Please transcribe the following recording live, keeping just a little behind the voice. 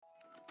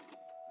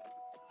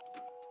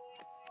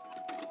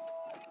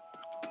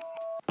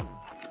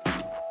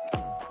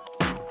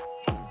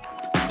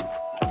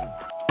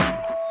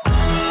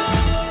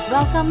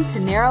Welcome to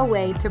Narrow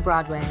Way to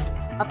Broadway,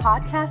 a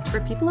podcast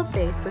for people of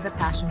faith with a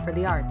passion for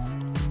the arts.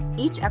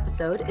 Each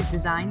episode is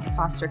designed to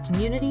foster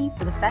community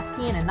for the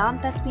thespian and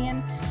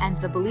non-thespian, and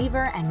the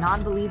believer and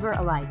non-believer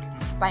alike,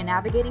 by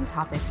navigating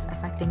topics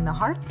affecting the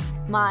hearts,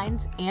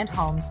 minds, and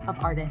homes of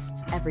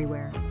artists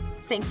everywhere.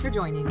 Thanks for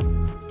joining.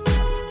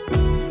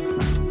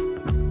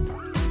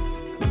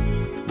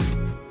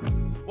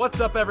 What's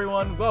up,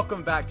 everyone?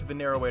 Welcome back to the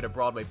Narrow Way to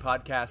Broadway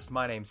podcast.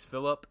 My name's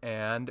Philip,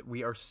 and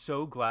we are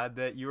so glad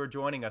that you are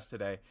joining us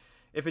today.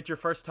 If it's your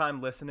first time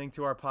listening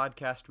to our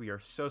podcast, we are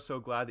so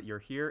glad that you're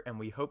here, and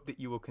we hope that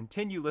you will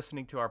continue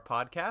listening to our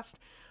podcast.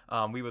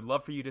 We would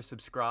love for you to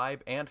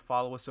subscribe and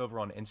follow us over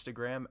on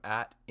Instagram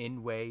at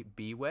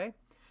InWayBway.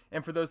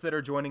 And for those that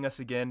are joining us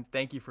again,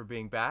 thank you for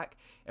being back,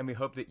 and we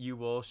hope that you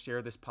will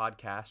share this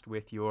podcast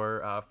with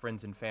your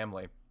friends and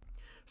family.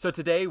 So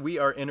today we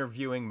are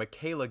interviewing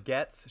Mikayla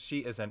Goetz. She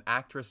is an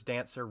actress,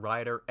 dancer,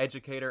 writer,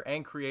 educator,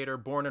 and creator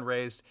born and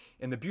raised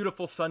in the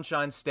beautiful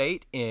Sunshine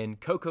State in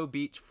Cocoa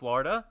Beach,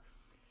 Florida.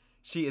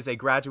 She is a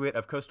graduate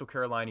of Coastal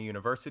Carolina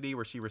University,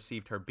 where she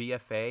received her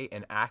BFA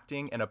in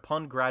acting, and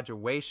upon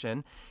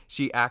graduation,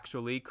 she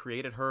actually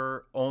created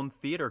her own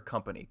theater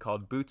company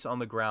called Boots on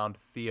the Ground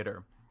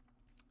Theater.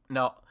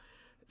 Now,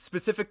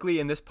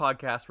 specifically in this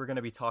podcast, we're going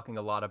to be talking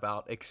a lot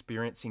about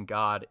experiencing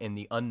God in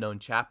the unknown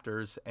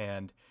chapters,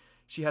 and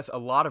she has a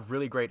lot of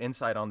really great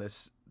insight on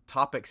this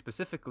topic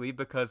specifically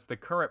because the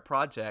current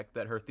project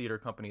that her theater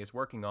company is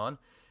working on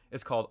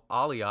is called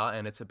Aliyah,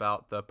 and it's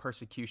about the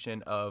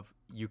persecution of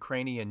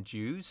Ukrainian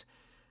Jews.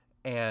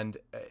 And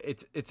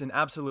it's an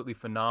absolutely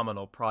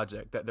phenomenal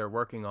project that they're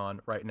working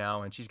on right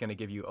now, and she's going to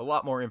give you a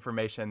lot more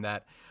information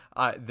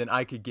than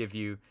I could give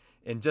you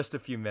in just a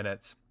few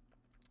minutes.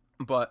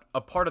 But a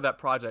part of that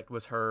project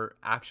was her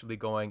actually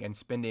going and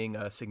spending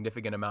a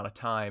significant amount of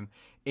time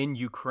in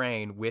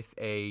Ukraine with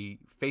a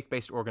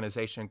faith-based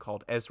organization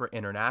called Ezra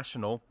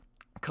International,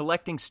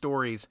 collecting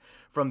stories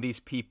from these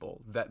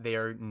people that they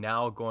are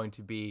now going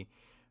to be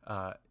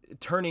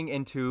turning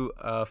into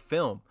a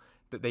film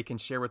that they can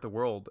share with the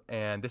world.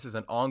 And this is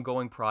an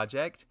ongoing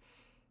project.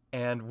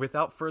 And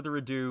without further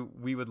ado,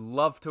 we would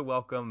love to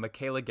welcome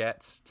Mikayla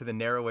Goetz to the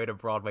Narrow Way to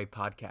Broadway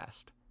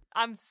podcast.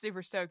 I'm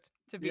super stoked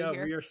to be here.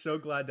 Yeah, we are so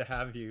glad to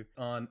have you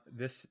on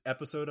this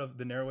episode of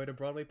the Narrow Way to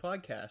Broadway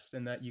podcast,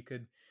 and that you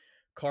could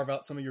carve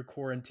out some of your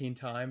quarantine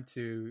time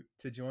to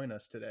join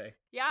us today.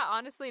 Yeah,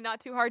 honestly, not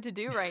too hard to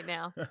do right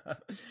now.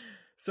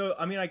 So,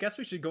 I guess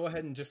we should go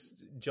ahead and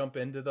just jump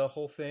into the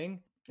whole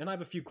thing. And I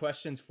have a few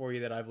questions for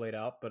you that I've laid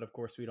out, but of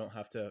course we don't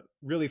have to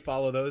really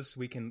follow those.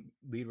 We can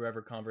lead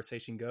wherever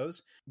conversation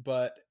goes.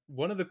 But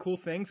one of the cool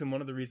things, and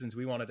one of the reasons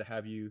we wanted to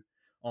have you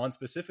on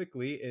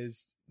specifically,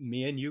 is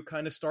me and you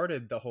kind of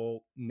started the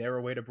whole Narrow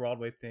Way to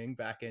Broadway thing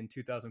back in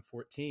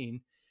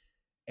 2014.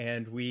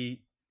 And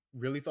we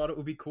really thought it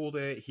would be cool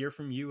to hear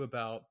from you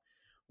about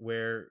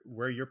where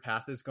your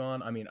path has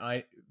gone.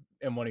 I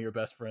am one of your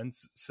best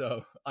friends,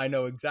 so I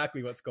know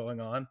exactly what's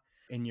going on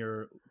in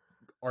your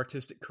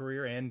artistic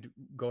career and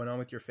going on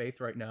with your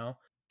faith right now.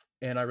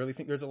 And I really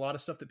think there's a lot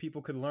of stuff that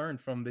people could learn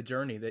from the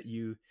journey that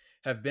you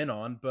have been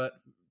on. But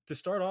to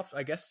start off,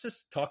 I guess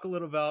just talk a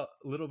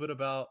little bit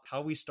about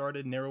how we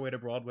started Narrow Way to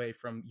Broadway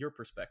from your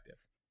perspective.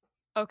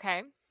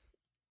 Okay.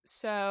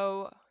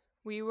 So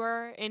we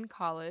were in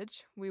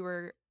college. We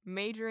were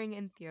majoring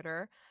in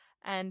theater.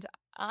 And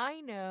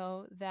I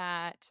know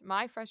that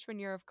my freshman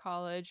year of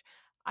college,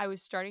 I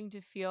was starting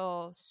to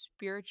feel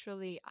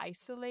spiritually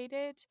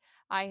isolated.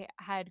 I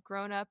had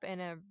grown up in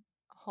a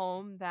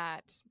home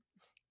that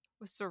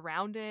was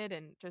surrounded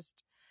and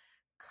just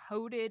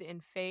coated in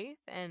faith,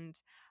 and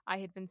I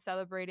had been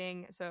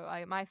celebrating.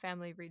 My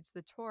family reads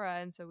the Torah,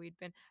 and so we'd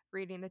been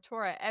reading the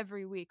Torah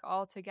every week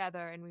all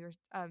together, and we were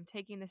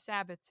taking the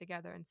Sabbath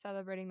together and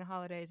celebrating the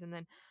holidays. And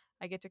then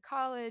I get to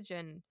college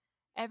and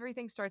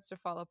everything starts to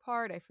fall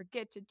apart. I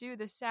forget to do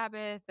the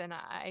Sabbath, and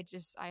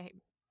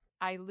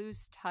I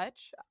lose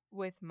touch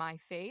with my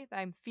faith.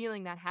 I'm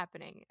feeling that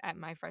happening at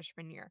my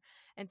freshman year.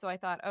 And so I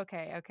thought,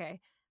 okay,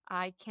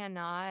 I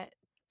cannot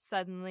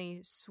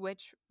suddenly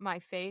switch my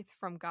faith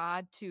from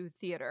God to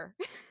theater.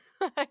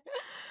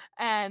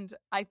 And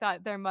I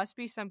thought there must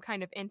be some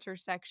kind of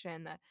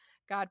intersection that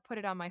God put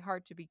it on my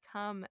heart to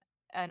become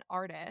an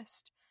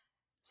artist.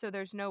 So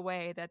there's no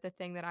way that the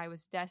thing that I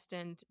was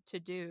destined to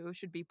do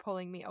should be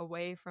pulling me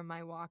away from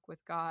my walk with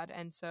God.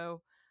 And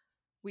so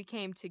we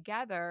came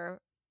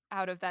together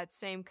out of that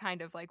same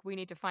kind of we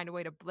need to find a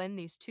way to blend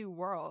these two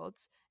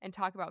worlds and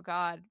talk about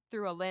God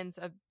through a lens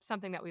of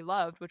something that we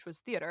loved, which was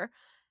theater.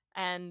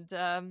 And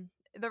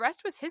the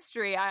rest was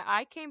history.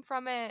 I came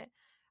from it.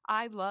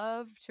 I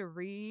love to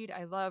read.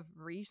 I love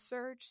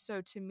research.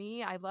 So to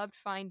me, I loved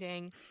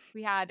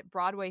we had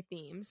Broadway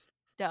themes.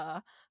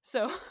 Duh.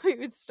 So we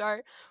would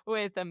start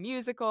with a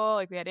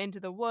musical, we had Into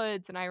the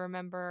Woods. And I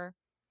remember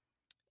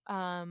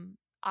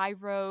I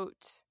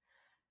wrote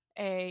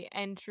a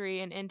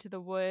entry in Into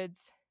the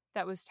Woods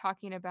that was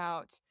talking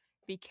about,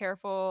 be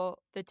careful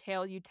the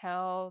tale you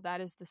tell, that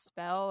is the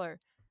spell, or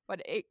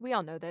we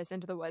all know this,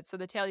 Into the Woods. So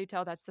the tale you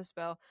tell, that's the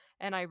spell.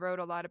 And I wrote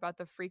a lot about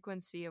the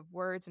frequency of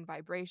words and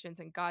vibrations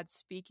and God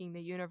speaking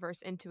the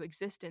universe into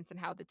existence, and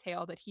how the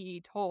tale that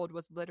he told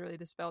was literally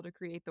the spell to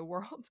create the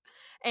world.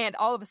 And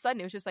all of a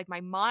sudden, it was just like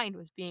my mind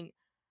was being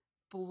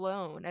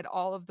blown at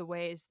all of the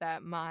ways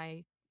that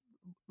my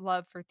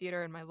love for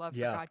theater and my love for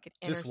Yeah, God could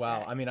just intersect.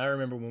 wow. I mean, I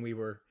remember when we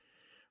were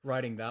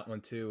writing that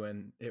one too,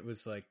 and it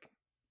was like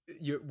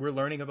we're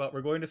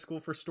going to school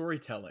for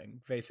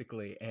storytelling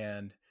basically,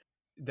 and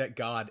that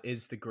God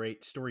is the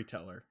great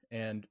storyteller,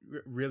 and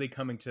really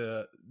coming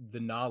to the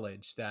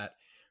knowledge that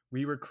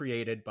we were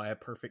created by a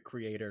perfect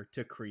creator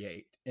to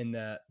create, and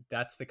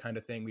that's the kind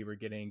of thing we were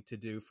getting to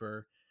do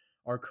for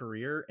our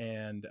career,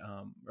 and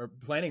or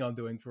planning on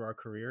doing for our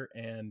career,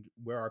 and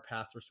where our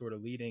paths were sort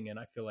of leading. And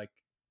I feel like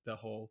the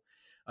whole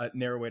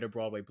Narrow Way to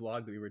Broadway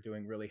blog that we were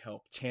doing really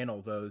helped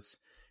channel those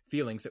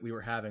feelings that we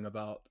were having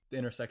about the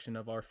intersection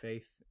of our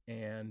faith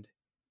and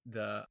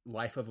the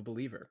life of a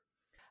believer.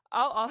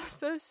 I'll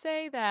also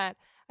say that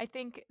I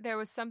think there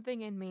was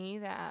something in me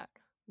that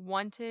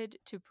wanted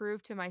to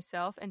prove to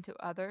myself and to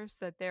others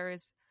that there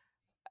is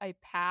a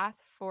path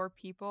for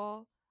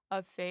people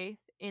of faith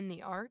in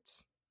the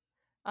arts.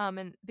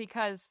 And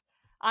because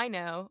I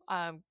know,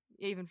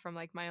 even from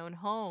like my own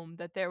home,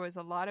 that there was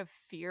a lot of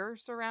fear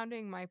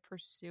surrounding my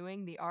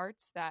pursuing the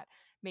arts, that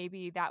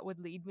maybe that would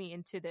lead me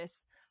into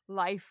this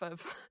life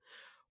of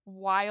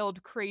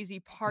wild, crazy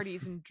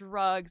parties and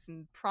drugs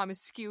and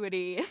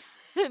promiscuity.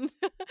 And,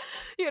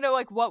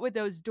 like what would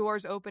those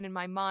doors open in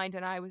my mind?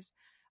 And I was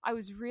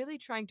really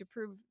trying to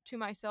prove to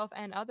myself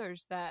and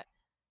others that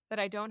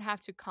I don't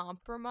have to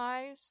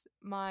compromise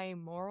my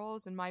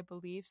morals and my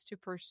beliefs to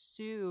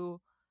pursue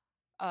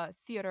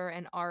theater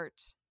and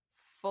art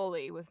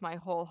fully with my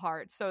whole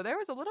heart. So there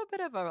was a little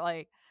bit of a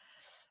like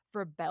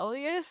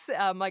rebellious,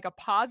 like a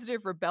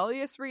positive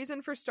rebellious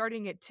reason for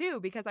starting it too,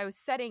 because I was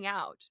setting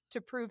out to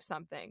prove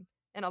something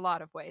in a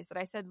lot of ways. That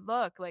I said,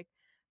 look, like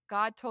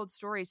God told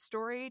stories.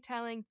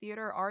 Storytelling,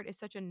 theater, art is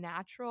such a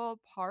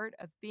natural part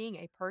of being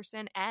a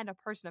person, and a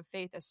person of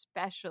faith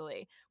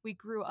especially. We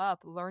grew up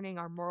learning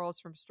our morals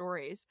from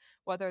stories,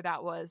 whether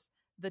that was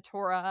the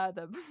Torah,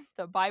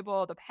 the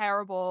Bible, the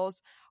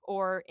parables,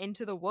 or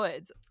Into the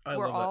Woods.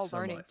 We're all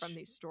learning from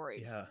these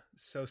stories. Yeah,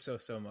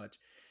 so much.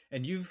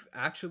 And you've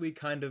actually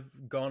kind of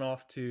gone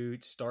off to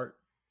start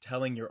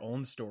telling your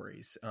own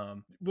stories.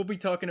 We'll be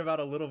talking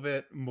about a little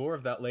bit more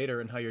of that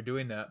later and how you're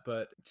doing that,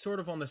 but sort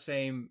of on the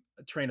same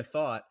train of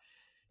thought,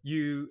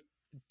 you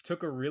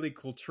took a really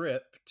cool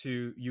trip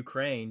to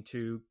Ukraine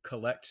to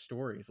collect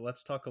stories.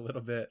 Let's talk a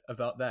little bit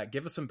about that.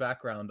 Give us some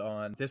background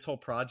on this whole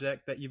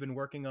project that you've been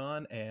working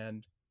on,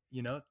 and,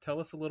 tell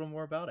us a little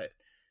more about it.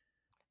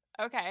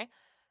 Okay.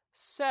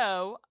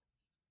 So,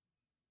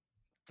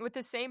 with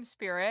the same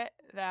spirit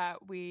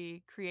that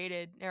we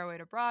created Narrow Way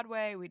to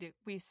Broadway,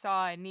 we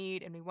saw a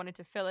need and we wanted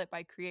to fill it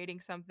by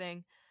creating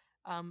something.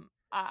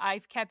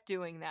 I've kept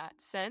doing that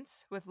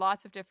since, with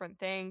lots of different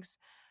things.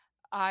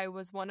 I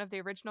was one of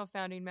the original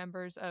founding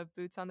members of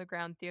Boots on the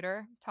Ground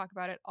Theater. Talk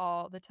about it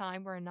all the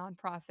time. We're a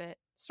nonprofit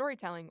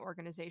storytelling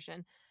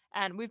organization,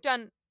 and we've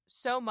done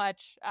so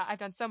much. I've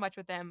done so much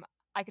with them.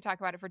 I could talk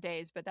about it for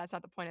days, but that's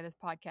not the point of this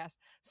podcast.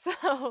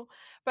 So,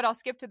 but I'll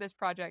skip to this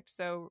project.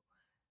 So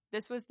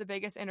this was the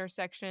biggest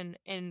intersection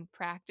in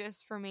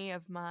practice for me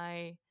of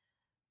my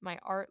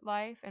art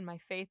life and my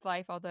faith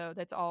life, although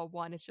that's all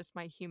one. It's just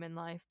my human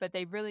life, but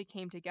they really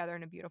came together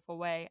in a beautiful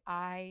way.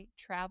 I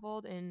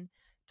traveled in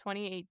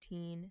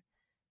 2018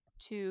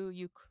 to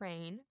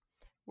Ukraine,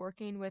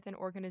 working with an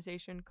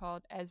organization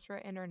called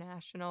Ezra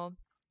International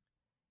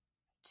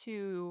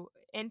to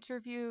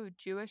interview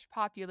Jewish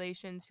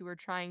populations who were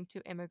trying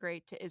to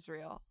immigrate to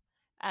Israel.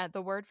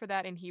 The word for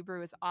that in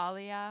Hebrew is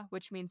aliyah,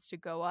 which means to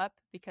go up,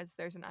 because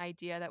there's an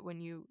idea that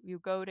when you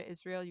go to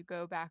Israel, you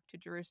go back to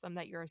Jerusalem,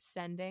 that you're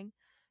ascending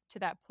to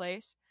that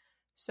place.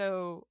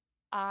 So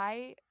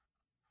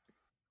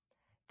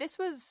this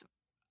was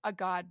a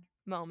God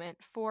moment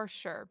for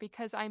sure,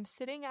 because I'm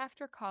sitting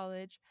after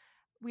college.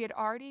 We had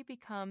already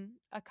become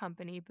a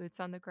company, Boots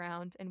on the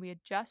Ground, and we had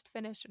just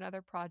finished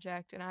another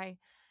project, and I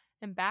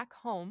am back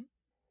home,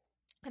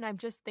 and I'm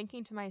just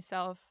thinking to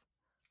myself,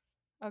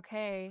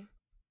 okay,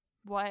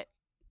 what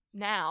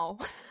now?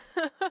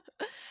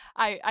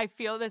 I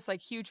feel this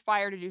like huge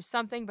fire to do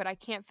something, but I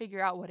can't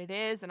figure out what it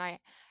is. And I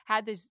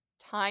had this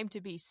time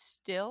to be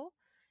still,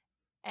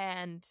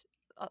 and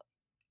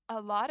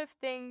a lot of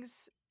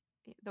things,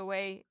 the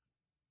way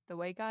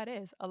God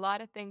is, a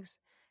lot of things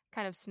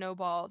kind of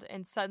snowballed,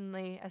 and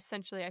suddenly,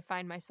 essentially, I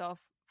find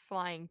myself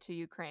flying to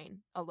Ukraine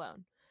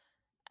alone.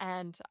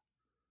 And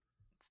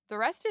the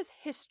rest is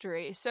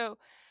history. So,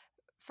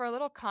 for a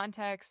little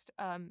context,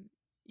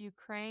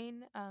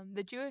 Ukraine,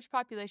 the Jewish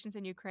populations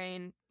in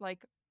Ukraine,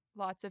 like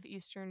lots of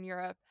Eastern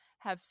Europe,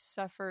 have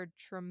suffered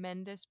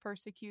tremendous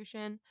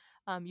persecution.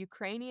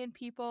 Ukrainian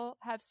people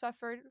have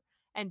suffered,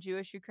 and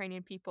Jewish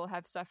Ukrainian people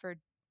have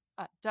suffered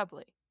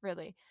doubly,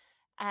 really.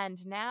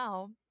 And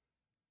now,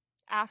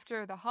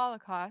 after the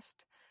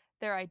Holocaust,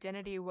 their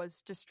identity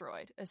was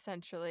destroyed,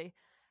 essentially.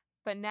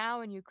 But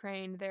now in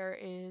Ukraine, there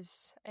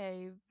is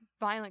a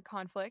violent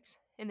conflict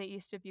in the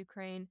east of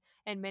Ukraine,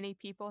 and many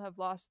people have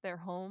lost their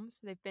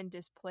homes. They've been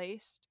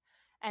displaced,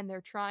 and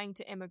they're trying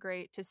to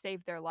immigrate to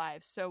save their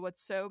lives. So,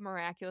 what's so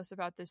miraculous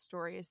about this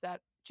story is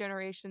that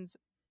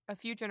a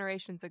few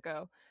generations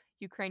ago,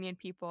 Ukrainian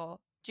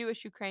people,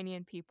 Jewish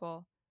Ukrainian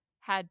people,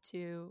 had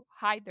to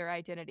hide their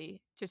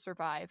identity to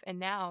survive. And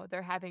now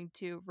they're having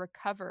to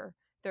recover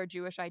their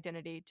Jewish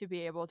identity to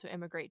be able to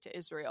immigrate to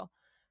Israel.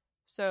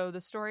 So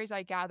the stories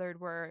I gathered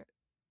were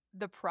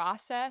the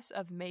process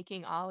of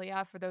making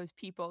Aliyah for those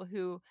people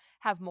who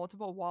have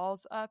multiple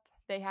walls up.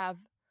 They have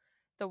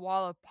the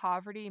wall of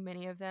poverty.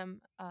 Many of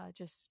them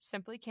just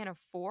simply can't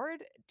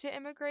afford to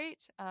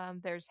immigrate.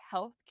 There's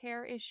health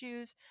care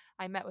issues.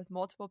 I met with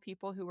multiple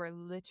people who were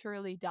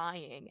literally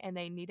dying and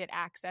they needed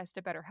access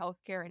to better health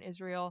care in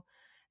Israel.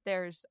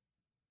 There's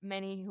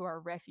many who are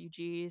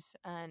refugees.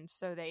 And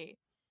so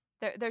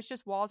there's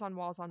just walls on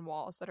walls on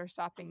walls that are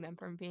stopping them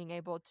from being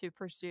able to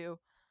pursue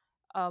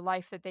a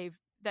life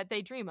that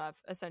they dream of,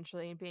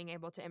 essentially, and being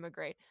able to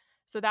immigrate.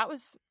 So that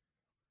was,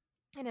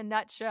 in a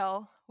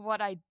nutshell,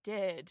 what I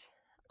did.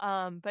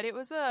 But it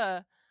was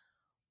a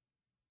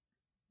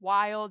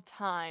wild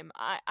time.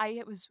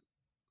 I was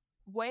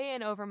way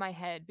in over my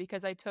head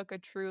because I took a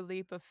true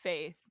leap of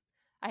faith.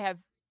 I have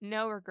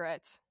no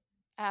regrets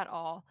at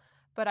all,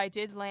 but I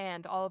did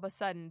land all of a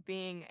sudden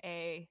being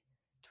a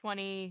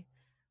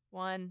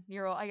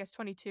 21-year-old, I guess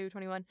 22,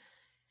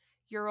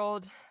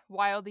 21-year-old,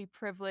 wildly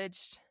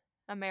privileged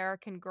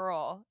American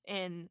girl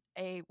in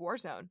a war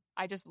zone.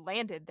 I just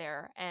landed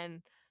there,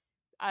 and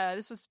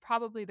this was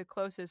probably the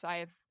closest I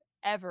have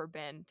ever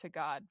been to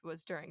God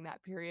was during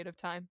that period of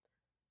time.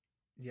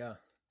 Yeah,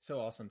 so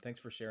awesome. Thanks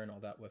for sharing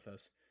all that with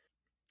us.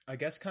 I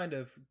guess kind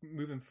of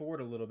moving forward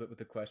a little bit with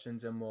the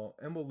questions, and we'll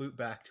loop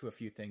back to a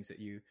few things that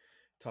you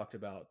talked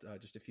about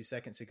just a few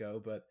seconds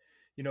ago. But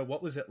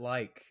what was it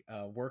like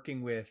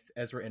working with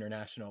Ezra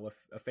International,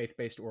 a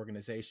faith-based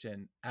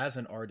organization, as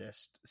an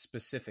artist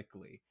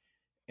specifically?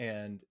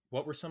 And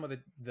what were some of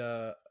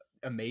the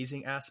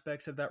amazing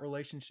aspects of that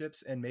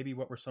relationships, and maybe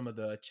what were some of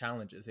the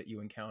challenges that you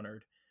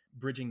encountered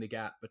bridging the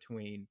gap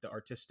between the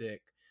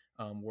artistic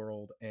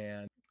world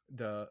and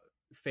the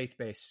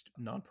faith-based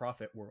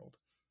nonprofit world?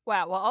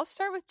 Wow. Well, I'll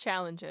start with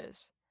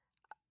challenges.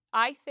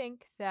 I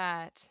think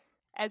that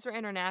Ezra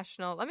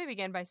International, let me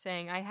begin by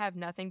saying I have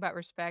nothing but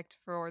respect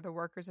for the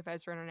workers of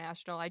Ezra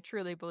International. I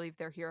truly believe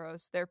they're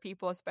heroes. They're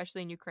people,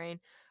 especially in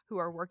Ukraine, who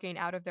are working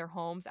out of their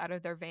homes, out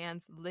of their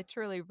vans,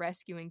 literally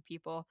rescuing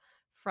people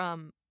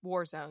from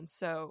war zones.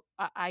 So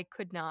I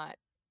could not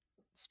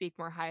speak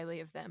more highly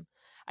of them.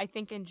 I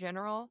think in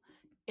general,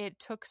 it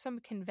took some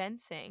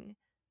convincing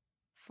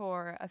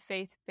for a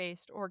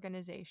faith-based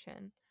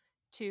organization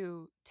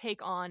to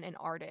take on an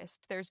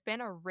artist. There's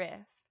been a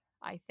rift,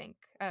 I think.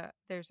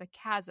 There's a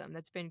chasm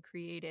that's been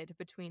created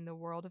between the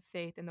world of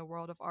faith and the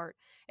world of art,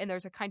 and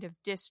there's a kind of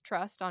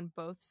distrust on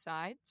both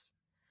sides.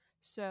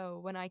 So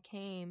when I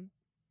came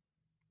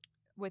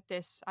with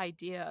this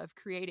idea of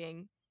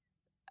creating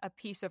a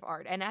piece of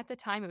art, and at the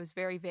time it was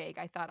very vague.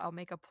 I thought I'll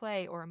make a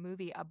play or a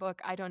movie, a book,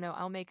 I don't know.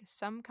 I'll make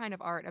some kind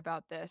of art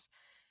about this.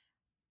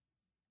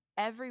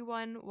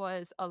 Everyone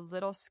was a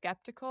little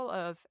skeptical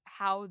of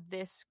how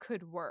this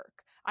could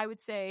work. I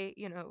would say,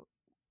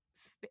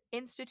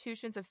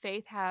 institutions of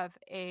faith have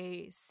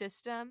a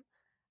system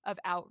of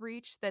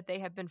outreach that they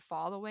have been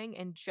following,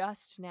 and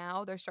just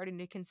now they're starting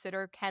to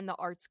consider, can the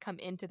arts come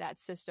into that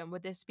system?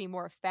 Would this be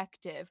more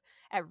effective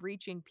at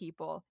reaching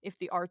people if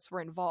the arts were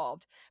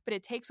involved? But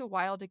it takes a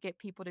while to get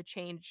people to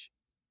change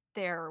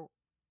their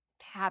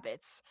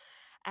habits.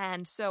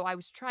 And so I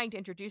was trying to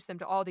introduce them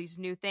to all these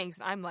new things.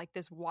 And I'm like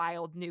this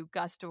wild new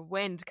gust of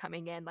wind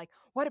coming in. Like,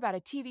 what about a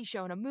TV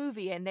show and a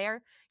movie? And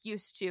they're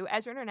used to,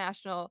 Ezra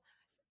International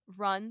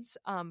runs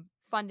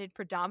funded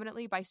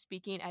predominantly by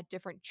speaking at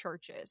different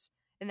churches.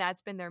 And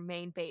that's been their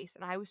main base.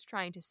 And I was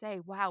trying to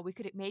say, wow, we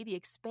could maybe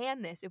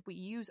expand this if we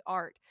use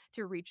art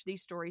to reach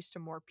these stories to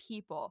more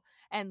people.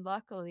 And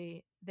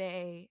luckily,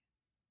 they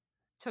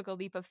took a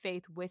leap of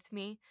faith with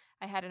me.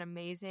 I had an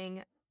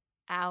amazing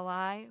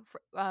ally,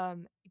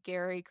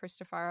 Gary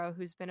Cristofaro,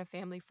 who's been a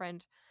family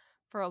friend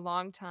for a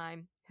long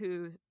time,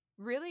 who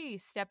really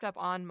stepped up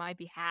on my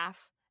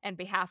behalf and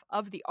behalf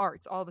of the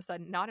arts, all of a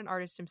sudden, not an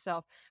artist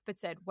himself, but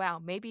said, wow,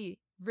 maybe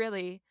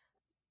really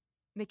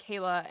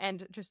Mikayla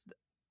and just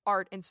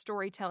art and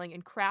storytelling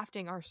and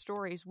crafting our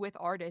stories with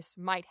artists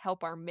might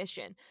help our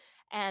mission.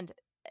 And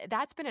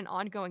that's been an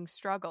ongoing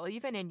struggle,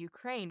 even in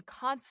Ukraine,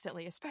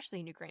 constantly, especially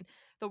in Ukraine.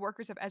 The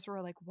workers of Ezra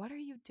are like, what are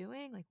you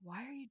doing? Like,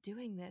 why are you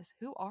doing this?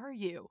 Who are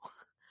you?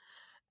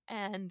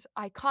 And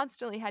I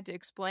constantly had to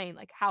explain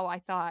like how I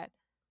thought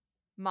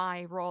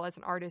my role as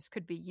an artist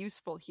could be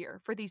useful here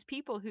for these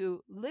people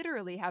who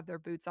literally have their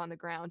boots on the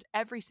ground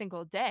every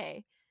single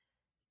day.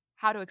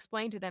 How to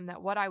explain to them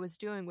that what I was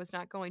doing was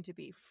not going to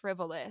be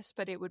frivolous,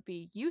 but it would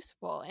be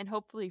useful and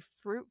hopefully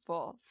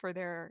fruitful for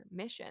their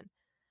mission.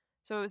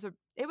 So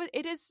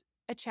it is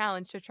a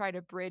challenge to try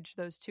to bridge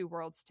those two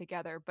worlds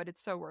together, but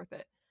it's so worth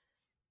it.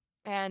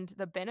 And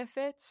the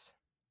benefits,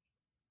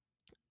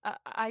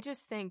 I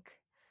just think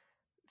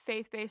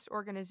faith-based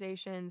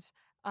organizations,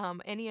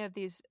 any of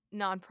these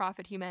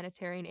nonprofit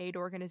humanitarian aid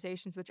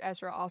organizations, which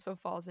Ezra also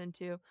falls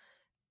into,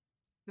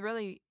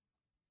 really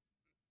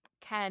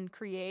can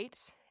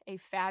create a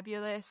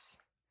fabulous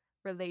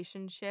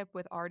relationship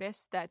with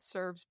artists that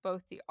serves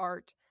both the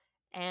art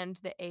and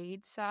the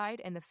aid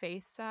side and the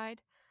faith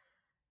side.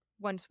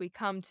 Once we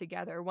come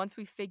together, once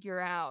we figure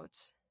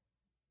out,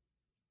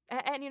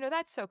 and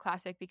that's so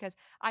classic, because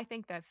I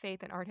think that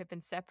faith and art have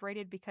been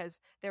separated because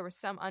there was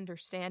some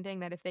understanding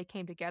that if they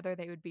came together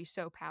they would be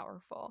so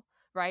powerful,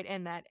 right?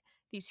 And that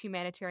these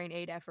humanitarian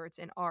aid efforts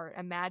in art,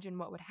 imagine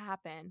what would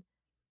happen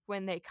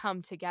when they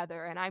come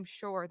together. And I'm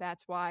sure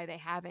that's why they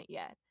haven't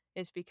yet,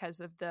 is because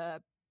of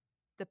the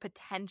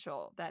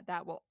potential that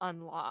that will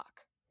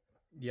unlock.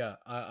 Yeah,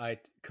 I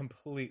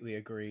completely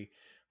agree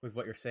with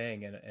what you're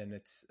saying, and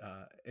it's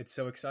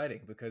so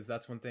exciting because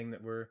that's one thing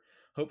that we're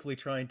hopefully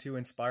trying to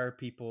inspire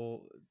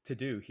people to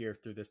do here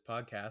through this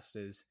podcast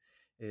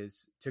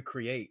is to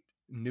create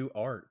new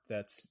art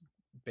that's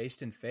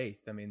based in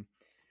faith. I mean,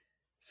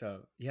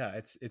 so yeah,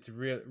 it's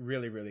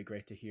really really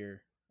great to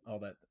hear all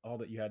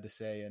that you had to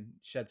say and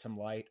shed some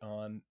light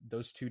on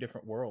those two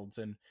different worlds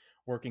and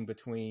working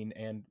between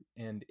and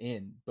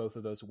in both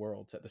of those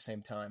worlds at the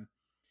same time.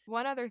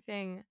 One other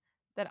thing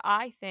that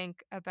I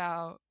think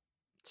about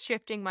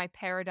shifting my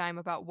paradigm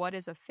about what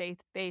is a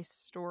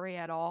faith-based story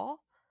at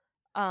all,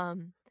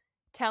 um,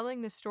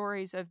 telling the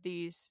stories of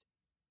these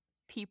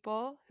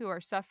people who are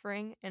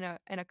suffering in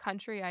a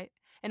country,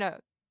 in a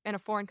in a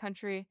foreign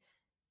country,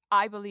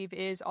 I believe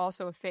is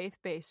also a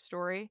faith-based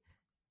story.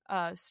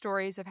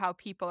 Stories of how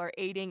people are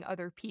aiding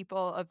other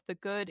people, of the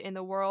good in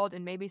the world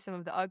and maybe some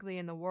of the ugly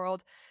in the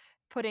world,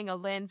 putting a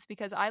lens,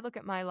 because I look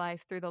at my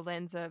life through the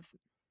lens of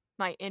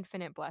my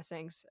infinite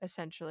blessings.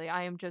 Essentially,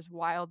 I am just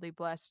wildly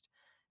blessed,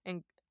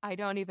 and I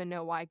don't even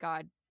know why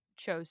God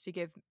chose to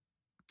give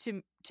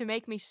to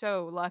make me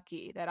so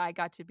lucky that I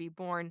got to be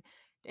born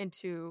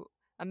into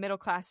a middle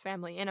class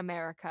family in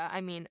America.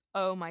 I mean,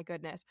 oh my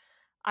goodness.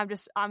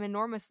 I'm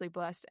enormously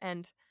blessed,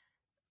 and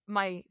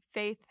my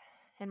faith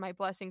and my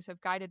blessings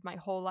have guided my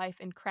whole life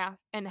and craft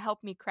and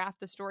helped me craft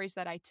the stories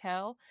that I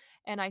tell.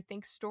 And I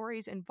think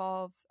stories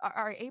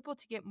are able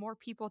to get more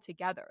people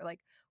together. Like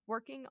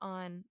working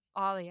on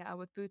Alia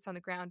with Boots on the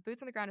Ground.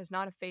 Boots on the Ground is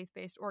not a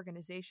faith-based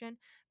organization,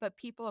 but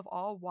people of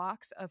all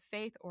walks of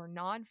faith or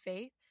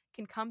non-faith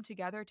can come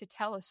together to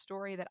tell a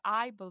story that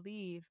I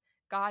believe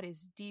God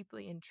is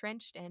deeply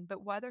entrenched in.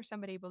 But whether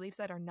somebody believes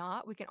that or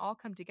not, we can all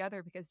come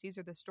together because these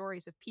are the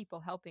stories of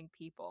people helping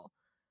people.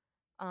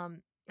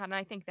 And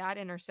I think that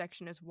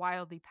intersection is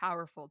wildly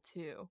powerful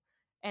too.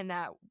 And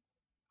that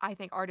I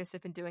think artists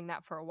have been doing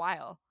that for a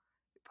while,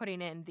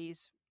 putting in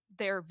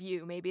their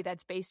view, maybe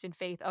that's based in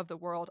faith of the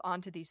world,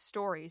 onto these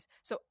stories.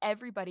 So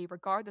everybody,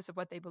 regardless of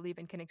what they believe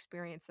in, can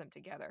experience them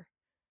together.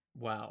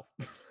 Wow.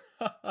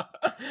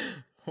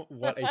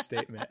 What a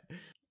statement.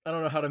 I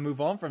don't know how to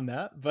move on from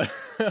that, but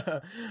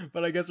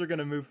but I guess we're going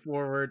to move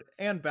forward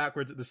and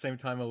backwards at the same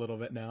time a little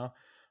bit now.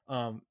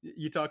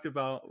 You talked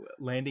about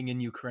landing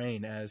in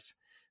Ukraine as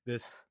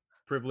this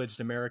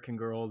privileged American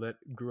girl that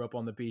grew up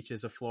on the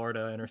beaches of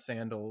Florida in her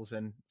sandals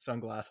and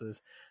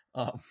sunglasses.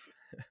 Um,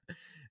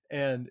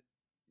 and,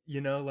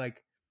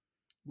 like,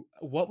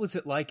 what was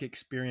it like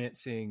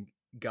experiencing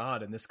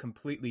God in this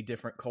completely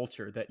different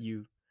culture that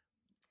you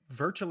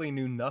virtually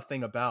knew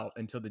nothing about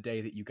until the day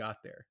that you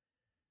got there?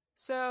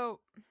 So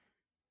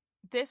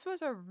this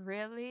was a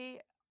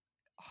really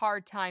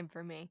hard time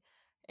for me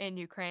in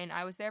Ukraine.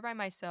 I was there by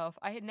myself.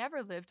 I had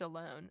never lived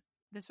alone.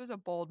 This was a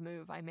bold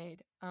move I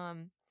made.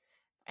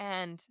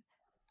 And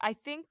I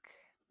think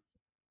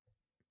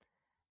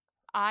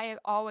I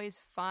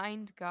always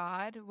find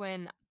God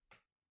when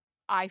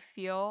I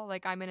feel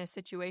like I'm in a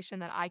situation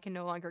that I can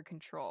no longer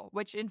control,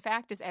 which in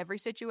fact is every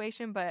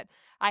situation, but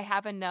I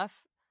have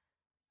enough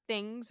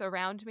things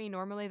around me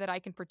normally that I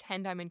can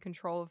pretend I'm in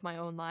control of my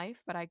own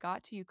life. But I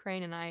got to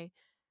Ukraine and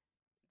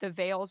the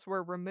veils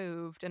were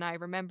removed, and I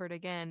remembered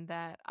again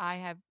that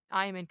I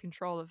am in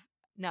control of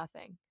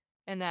nothing,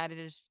 and that it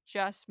is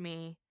just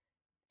me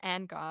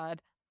and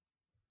God,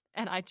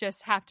 and I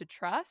just have to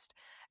trust.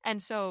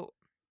 And so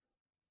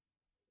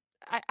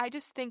I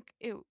just think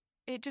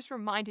it just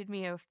reminded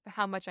me of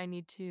how much I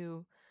need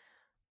to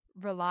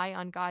rely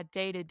on God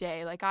day to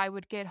day. Like I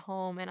would get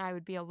home and I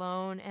would be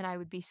alone and I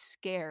would be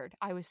scared.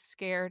 I was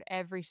scared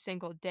every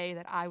single day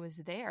that I was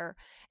there.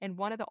 And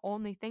one of the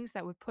only things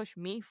that would push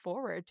me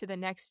forward to the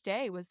next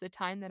day was the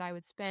time that I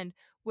would spend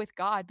with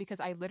God, because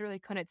I literally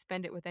couldn't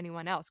spend it with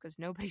anyone else because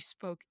nobody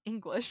spoke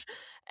English.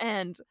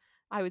 And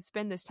I would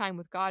spend this time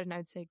with God and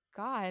I'd say,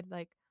 God,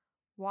 like,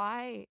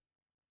 why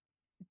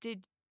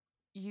did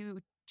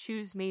you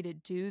choose me to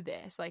do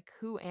this? Like,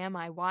 who am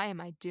I? Why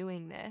am I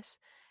doing this?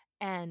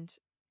 And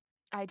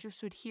I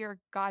just would hear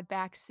God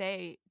back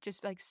say,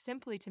 just like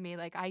simply to me,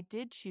 like, I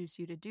did choose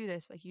you to do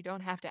this. Like, you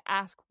don't have to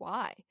ask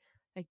why.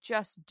 Like,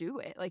 just do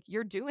it. Like,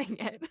 you're doing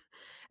it.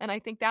 And I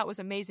think that was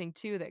amazing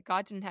too, that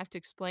God didn't have to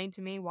explain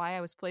to me why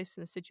I was placed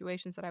in the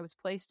situations that I was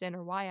placed in,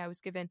 or why I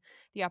was given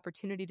the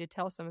opportunity to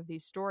tell some of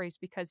these stories,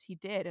 because he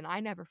did. And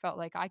I never felt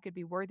like I could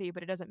be worthy,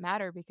 but it doesn't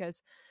matter,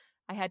 because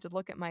I had to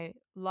look at my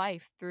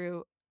life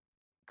through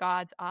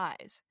God's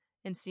eyes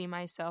and see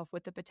myself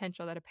with the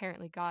potential that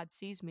apparently God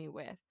sees me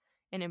with,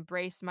 and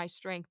embrace my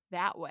strength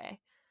that way.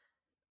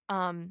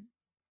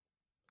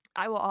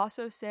 I will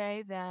also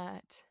say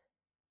that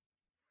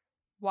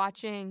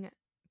watching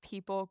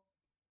people,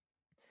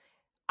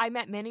 I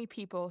met many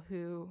people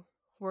who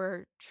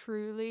were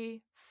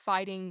truly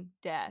fighting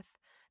death.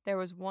 There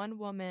was one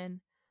woman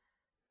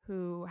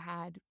who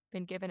had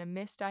been given a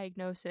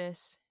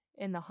misdiagnosis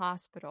in the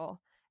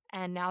hospital,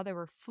 and now there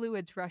were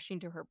fluids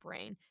rushing to her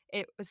brain.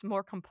 It was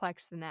more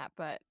complex than that,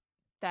 but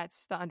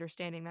that's the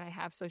understanding that I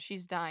have. So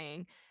she's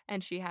dying,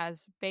 and she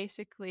has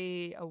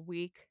basically a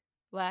week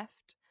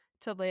left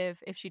to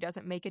live if she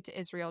doesn't make it to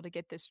Israel to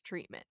get this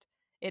treatment.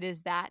 It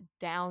is that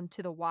down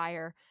to the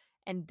wire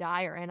and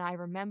dire. And I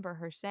remember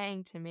her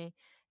saying to me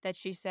that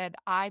she said,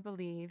 I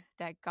believe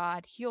that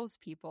God heals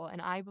people,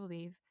 and I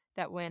believe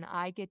that when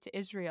I get to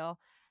Israel,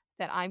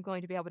 that I'm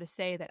going to be able to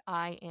say that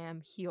I am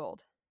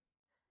healed.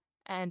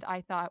 And I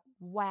thought,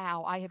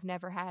 wow, I have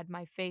never had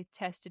my faith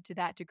tested to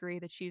that degree,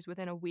 that she's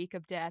within a week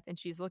of death and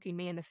she's looking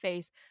me in the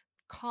face,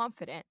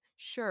 confident,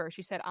 sure.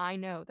 She said, I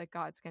know that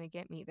God's going to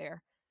get me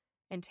there.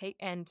 And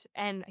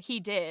he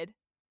did.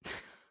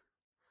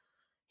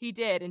 He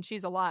did, and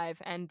she's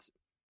alive. And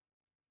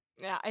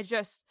yeah,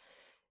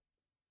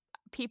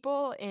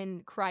 people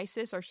in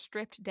crisis are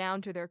stripped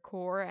down to their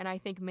core, and I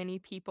think many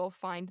people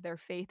find their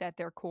faith at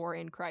their core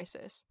in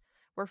crisis.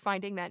 We're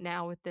finding that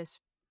now with this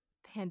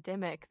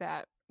pandemic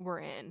that we're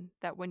in,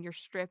 that when you're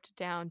stripped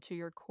down to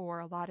your core,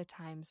 a lot of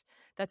times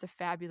that's a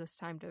fabulous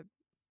time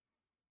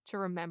to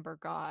remember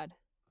God,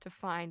 to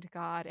find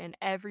God. And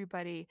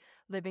everybody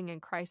living in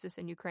crisis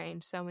in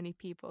Ukraine, so many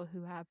people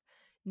who have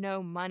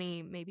no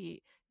money,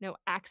 maybe no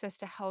access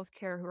to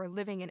healthcare, who are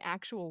living in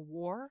actual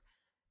war,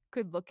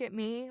 could look at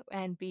me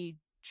and be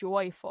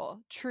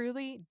joyful,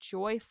 truly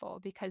joyful,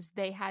 because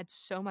they had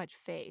so much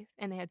faith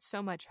and they had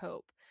so much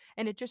hope.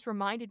 And it just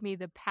reminded me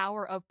the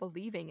power of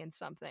believing in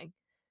something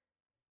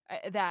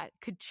that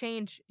could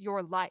change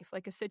your life,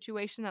 like a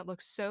situation that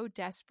looks so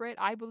desperate.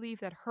 I believe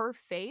that her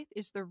faith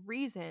is the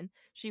reason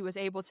she was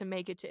able to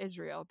make it to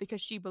Israel, because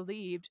she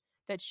believed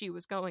that she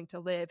was going to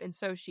live, and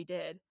so she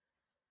did.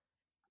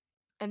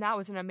 And that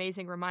was an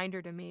amazing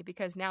reminder to me,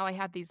 because now I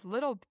have these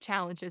little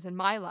challenges in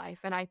my life,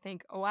 and I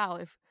think, oh wow,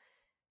 if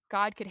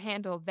God could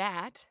handle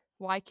that,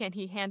 why can't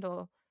he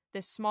handle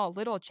this small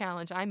little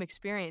challenge I'm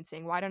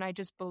experiencing? Why don't I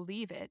just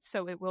believe it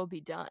so it will be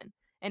done,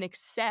 and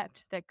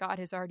accept that God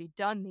has already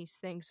done these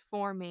things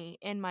for me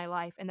in my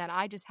life, and that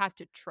I just have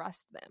to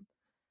trust them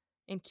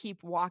and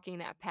keep walking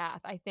that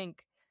path. I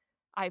think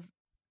I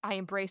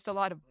embraced a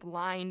lot of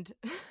blind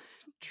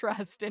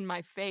trust in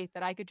my faith,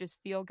 that I could just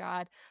feel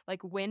God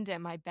like wind at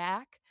my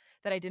back,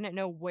 that I didn't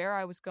know where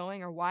I was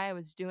going or why I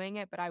was doing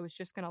it, but I was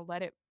just going to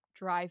let it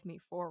drive me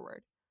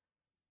forward.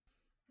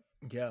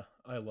 Yeah,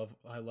 I love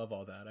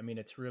all that. I mean,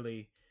 it's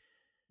really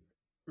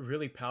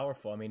really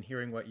powerful. I mean,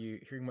 hearing what you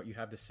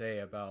have to say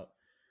about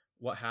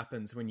what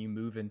happens when you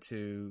move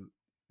into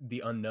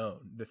the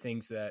unknown, the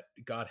things that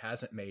God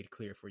hasn't made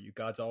clear for you.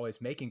 God's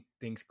always making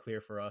things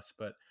clear for us,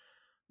 but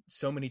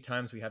so many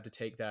times we have to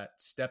take that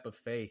step of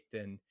faith,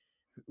 and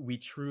we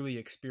truly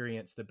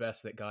experience the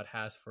best that God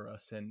has for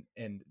us,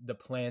 and the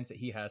plans that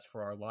he has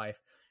for our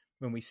life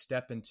when we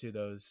step into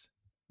those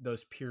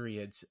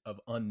periods of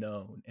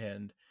unknown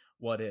and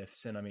what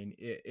ifs. And I mean,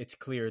 it's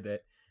clear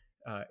that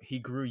he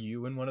grew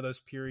you in one of those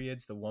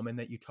periods, the woman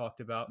that you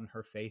talked about and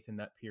her faith in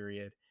that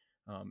period.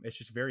 It's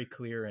just very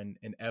clear and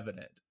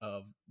evident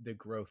of the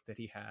growth that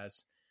he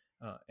has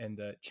and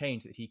the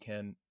change that he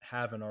can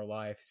have in our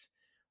lives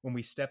when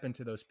we step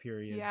into those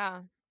periods.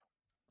 Yeah.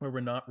 Where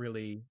we're not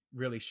really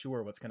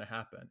sure what's going to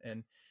happen.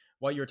 And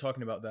while you were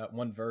talking about that,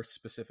 one verse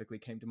specifically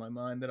came to my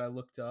mind that I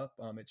looked up.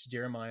 It's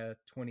Jeremiah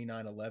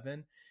 29:11,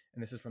 and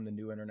this is from the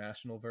New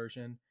International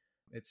Version.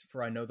 It's,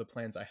 "For I know the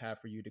plans I have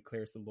for you,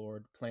 declares the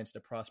Lord, plans to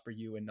prosper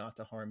you and not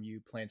to harm you,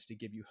 plans to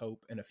give you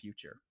hope and a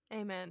future."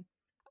 Amen.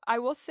 I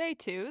will say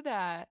too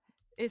that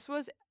this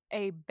was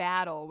a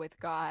battle with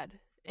God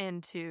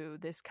into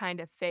this kind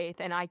of faith,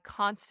 and I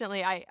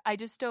constantly I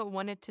just don't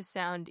want it to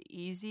sound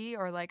easy,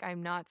 or like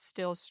I'm not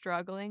still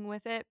struggling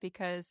with it,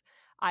 because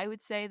I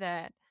would say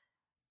that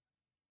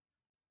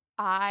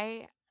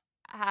I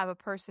have a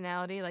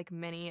personality like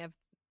many of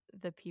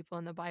the people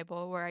in the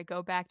Bible, where I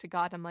go back to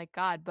God. I'm like,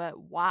 God, but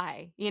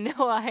why?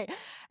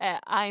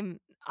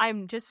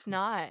 I'm just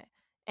not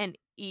an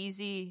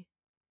easy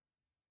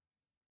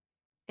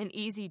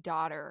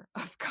daughter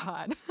of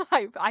God.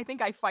 I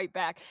think I fight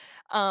back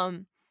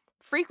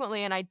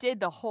frequently, and I did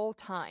the whole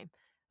time.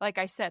 Like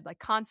I said, like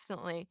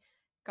constantly,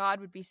 God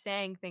would be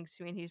saying things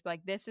to me, and he's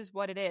like, this is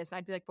what it is. And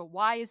I'd be like, but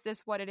why is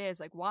this what it is?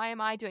 Like, why am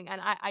I doing?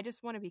 And I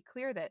just want to be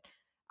clear that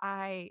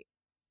I,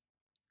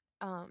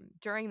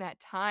 during that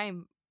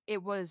time,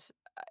 it was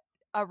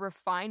a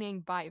refining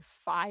by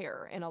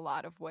fire in a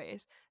lot of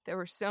ways. There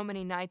were so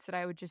many nights that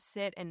I would just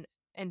sit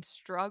and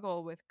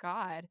struggle with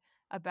God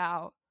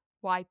about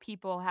why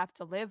people have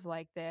to live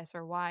like this,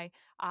 or why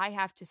I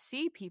have to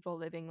see people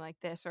living like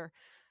this, or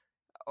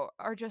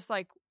just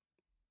like,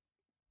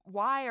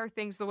 why are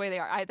things the way they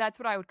are? That's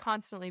what I would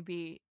constantly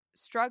be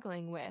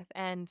struggling with.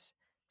 And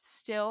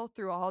still,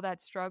 through all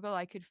that struggle,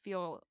 I could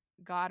feel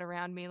God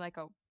around me like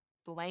a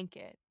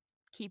blanket,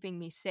 keeping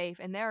me safe.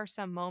 And there are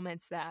some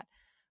moments that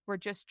were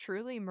just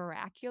truly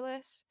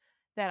miraculous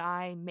that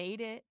I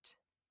made it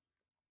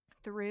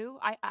through.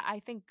 I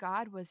think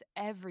God was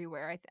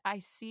everywhere. I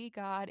see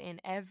God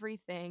in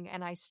everything,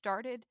 and I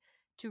started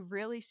to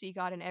really see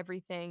God in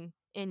everything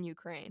in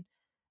Ukraine.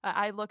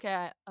 I look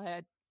at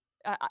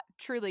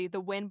truly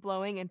the wind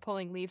blowing and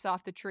pulling leaves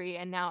off the tree,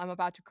 and now I'm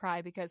about to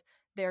cry because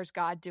there's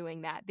God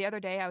doing that. The other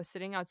day I was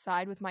sitting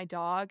outside with my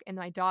dog, and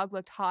my dog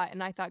looked hot,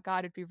 and I thought, God,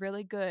 it'd be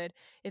really good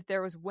if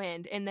there was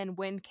wind. And then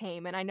wind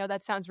came, and I know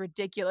that sounds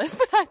ridiculous,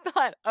 but I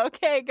thought,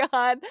 okay,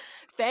 God,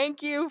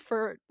 thank you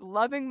for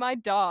loving my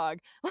dog.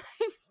 Like,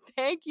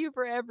 thank you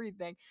for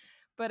everything.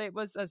 But it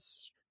was a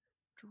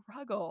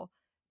struggle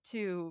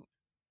to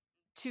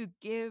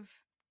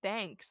give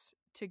thanks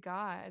to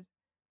God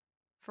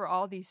for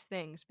all these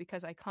things,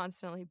 because I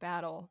constantly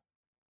battle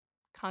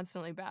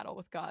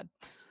with God.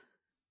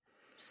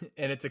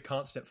 And it's a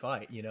constant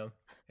fight,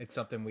 it's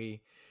something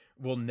we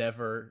will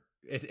never,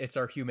 it's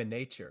our human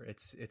nature.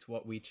 It's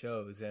what we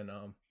chose. And,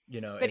 But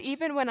it's,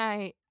 even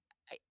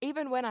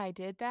when I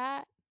did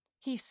that,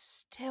 he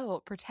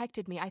still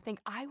protected me. I think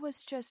I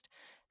was just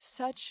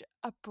such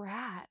a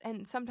brat,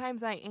 and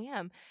sometimes I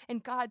am.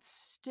 And God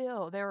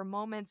still, there were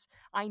moments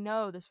I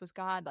know this was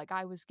God, like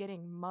I was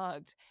getting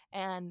mugged,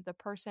 and the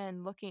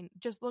person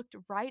just looked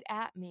right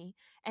at me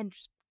and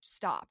just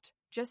stopped.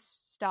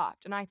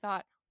 And I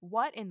thought,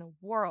 what in the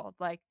world?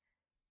 Like,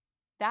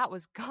 that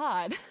was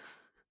God.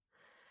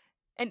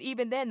 And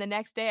even then, the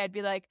next day I'd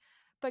be like,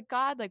 but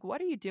God, like, what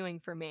are you doing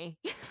for me?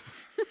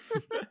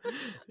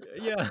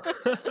 yeah.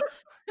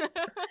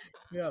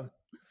 Yeah.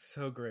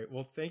 So great.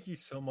 Well, thank you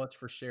so much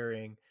for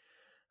sharing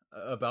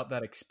about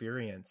that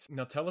experience.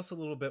 Now, tell us a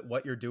little bit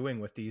what you're doing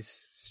with these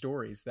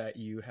stories that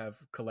you have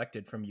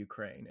collected from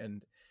Ukraine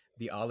and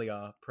the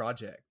Aliyah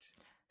project.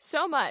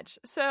 So much.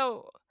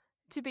 So,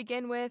 to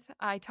begin with,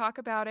 I talk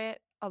about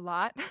it a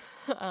lot.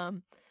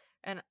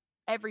 And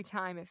every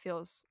time it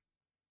feels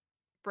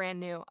brand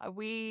new.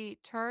 We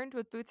turned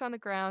with boots on the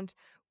ground.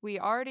 We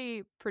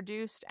already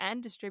produced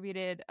and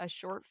distributed a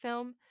short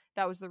film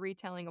that was the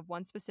retelling of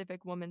one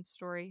specific woman's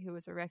story who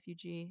was a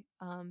refugee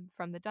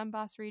from the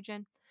Donbass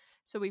region.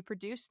 So we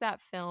produced that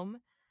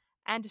film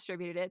and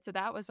distributed it. So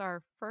that was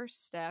our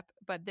first step.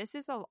 But this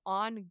is an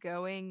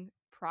ongoing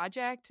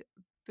project.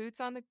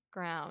 Boots on the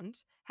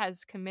Ground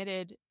has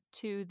committed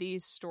to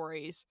these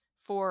stories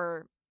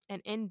for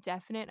an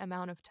indefinite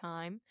amount of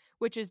time,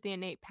 which is the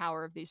innate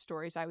power of these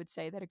stories. I would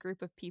say that a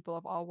group of people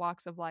of all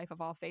walks of life, of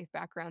all faith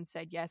backgrounds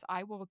said, yes,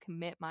 I will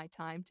commit my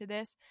time to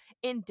this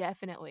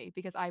indefinitely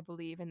because I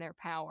believe in their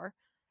power.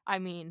 I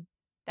mean,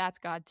 that's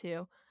God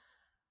too.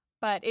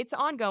 But it's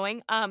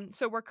ongoing.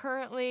 So we're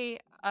currently,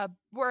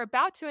 we're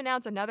about to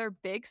announce another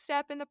big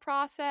step in the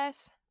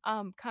process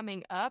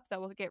coming up that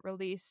will get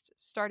released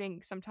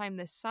starting sometime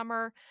this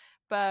summer.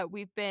 But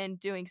we've been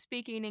doing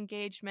speaking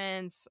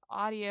engagements,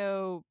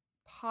 audio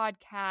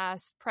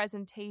podcasts,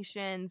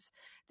 presentations,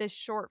 this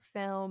short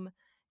film,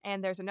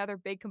 and there's another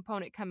big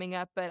component coming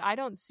up. But I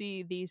don't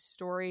see these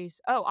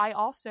stories. Oh, I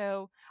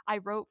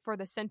wrote for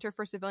the Center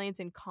for Civilians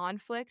in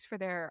Conflict for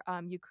their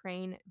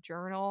Ukraine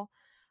journal.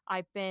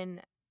 I've been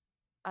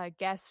a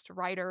guest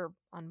writer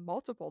on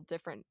multiple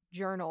different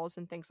journals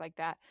and things like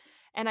that.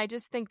 And I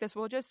just think this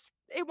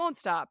it won't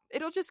stop.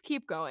 It'll just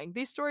keep going.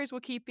 These stories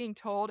will keep being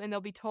told, and they'll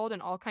be told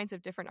in all kinds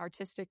of different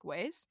artistic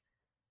ways,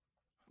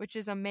 which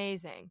is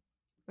amazing.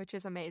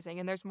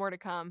 And there's more to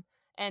come.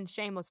 And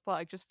shameless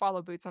plug, just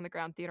follow Boots on the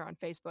Ground Theater on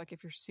Facebook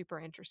if you're super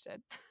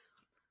interested.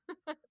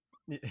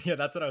 Yeah,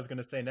 that's what I was going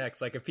to say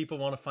next. Like, if people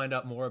want to find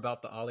out more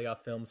about the Aliyah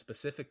film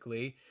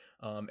specifically,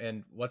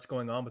 and what's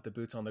going on with the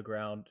Boots on the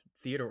Ground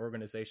Theater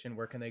organization,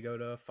 where can they go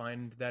to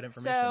find that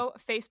information? So,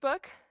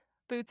 Facebook,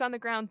 Boots on the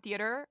Ground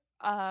Theater.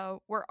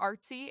 We're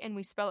artsy, and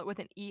we spell it with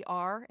an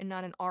ER and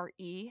not an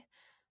RE.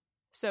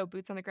 So,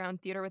 Boots on the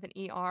Ground Theater with an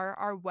ER.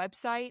 Our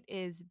website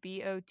is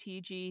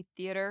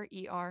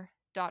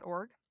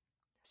botgtheater.org.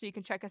 So you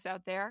can check us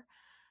out there.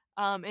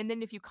 And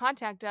then if you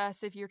contact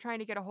us, if you're trying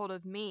to get a hold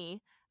of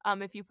me,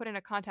 if you put in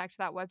a contact to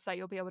that website,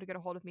 you'll be able to get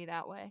a hold of me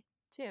that way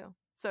too.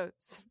 So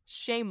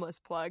shameless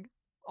plug,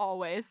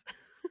 always.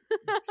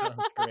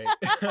 Sounds great.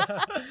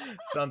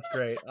 Sounds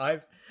great.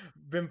 I've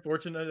been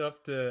fortunate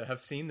enough to have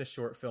seen the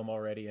short film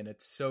already, and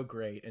it's so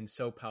great and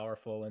so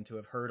powerful, and to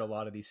have heard a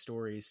lot of these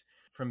stories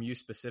from you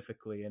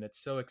specifically. And it's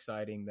so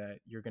exciting that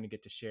you're going to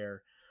get to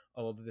share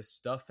all of this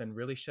stuff and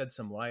really shed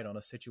some light on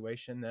a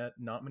situation that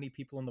not many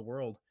people in the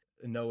world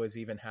know is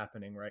even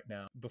happening right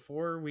now.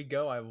 Before we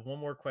go, I have one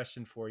more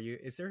question for you.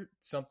 Is there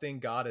something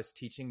God is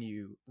teaching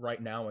you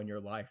right now in your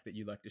life that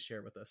you'd like to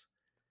share with us?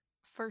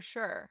 For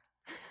sure.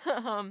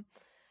 um,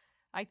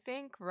 I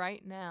think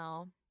right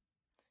now,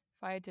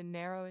 if I had to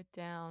narrow it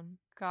down,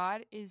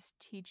 God is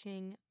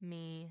teaching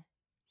me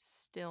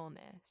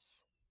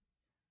stillness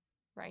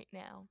right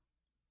now.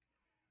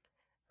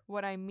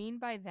 What I mean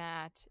by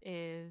that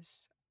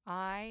is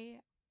I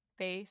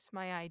base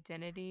my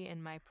identity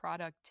in my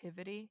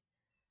productivity,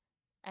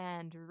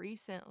 and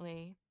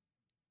recently,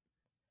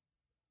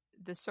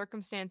 the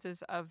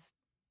circumstances of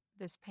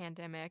this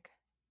pandemic,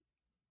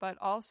 but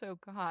also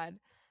God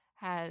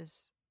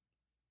has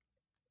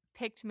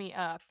picked me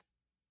up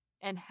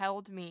and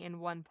held me in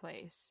one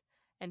place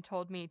and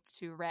told me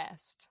to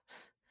rest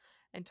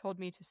and told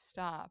me to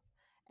stop.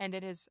 And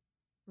it has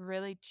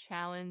really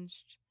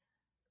challenged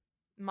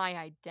my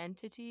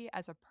identity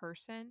as a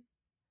person.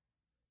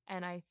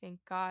 And I think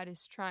God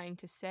is trying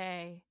to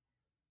say,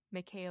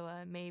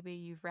 Mikayla, maybe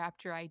you've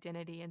wrapped your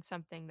identity in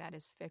something that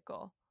is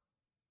fickle.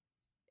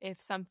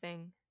 If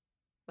something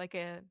like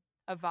a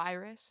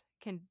virus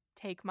can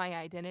take my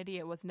identity,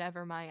 it was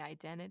never my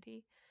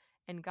identity.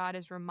 And God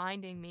is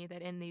reminding me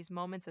that in these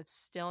moments of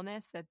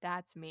stillness, that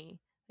that's me.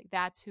 Like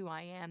that's who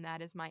I am.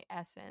 That is my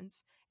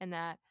essence. And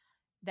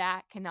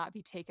that cannot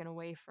be taken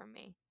away from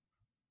me.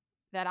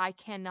 That I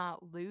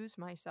cannot lose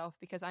myself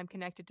because I'm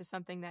connected to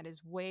something that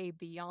is way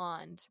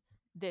beyond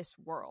this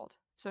world.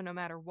 So no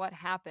matter what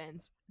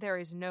happens, there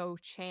is no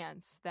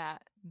chance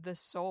that the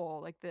soul,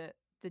 like the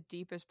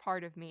deepest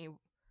part of me,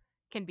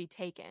 can be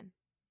taken.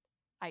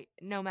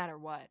 No matter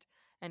what.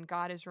 And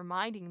God is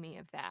reminding me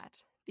of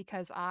that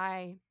because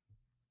I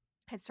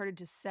had started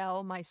to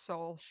sell my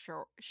soul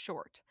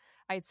short.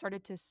 I had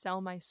started to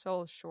sell my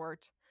soul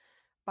short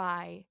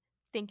by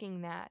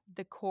thinking that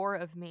the core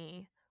of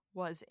me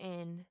was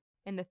in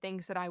the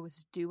things that I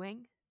was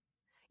doing,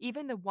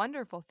 even the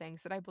wonderful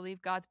things that I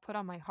believe God's put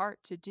on my heart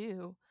to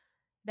do.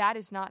 That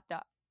is not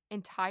the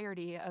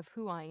entirety of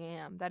who I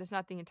am. That is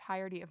not the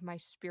entirety of my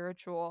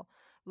spiritual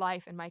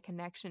life and my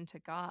connection to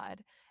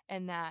God.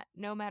 And that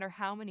no matter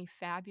how many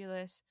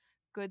fabulous,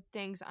 good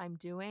things I'm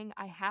doing,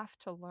 I have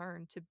to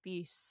learn to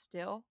be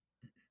still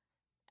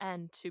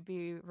and to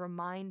be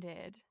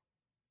reminded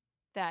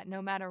that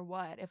no matter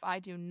what, if I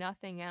do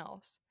nothing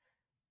else,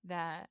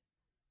 that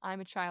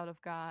I'm a child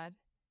of God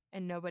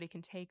and nobody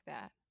can take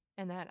that.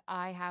 And that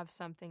I have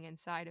something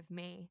inside of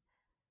me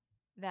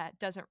that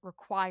doesn't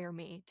require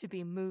me to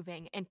be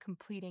moving and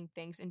completing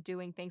things and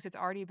doing things. It's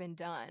already been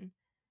done.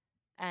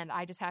 And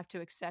I just have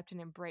to accept and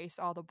embrace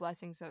all the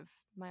blessings of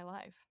my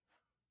life.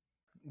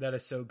 That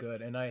is so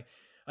good. And I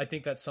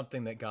think that's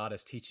something that God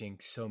is teaching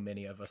so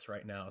many of us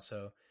right now.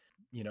 So,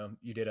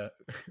 you did a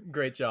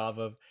great job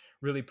of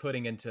really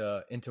putting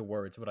into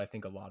words what I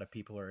think a lot of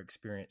people are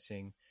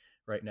experiencing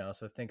right now.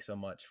 So thanks so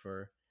much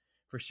for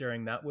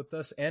sharing that with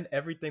us and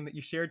everything that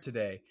you shared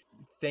today.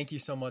 Thank you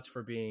so much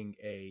for being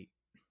a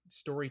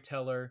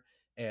storyteller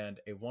and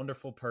a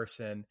wonderful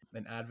person,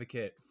 an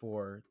advocate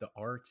for the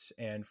arts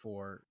and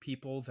for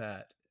people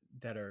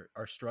that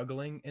are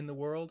struggling in the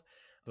world.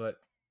 But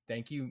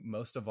thank you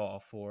most of all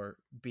for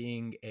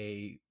being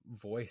a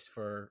voice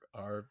for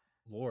our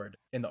Lord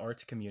in the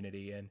arts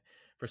community and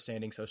for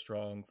standing so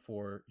strong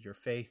for your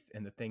faith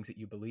and the things that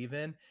you believe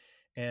in.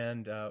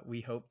 And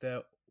we hope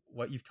that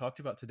what you've talked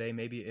about today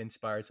maybe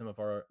inspired some of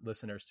our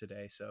listeners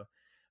today. So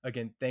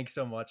again, thanks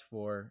so much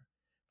for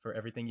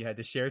everything you had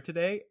to share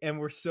today. And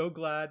we're so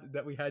glad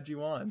that we had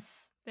you on.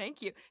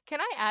 Thank you.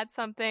 Can I add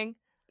something?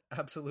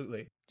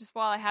 Absolutely. Just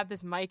while I have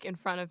this mic in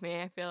front of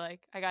me, I feel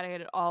like I got to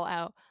get it all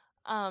out.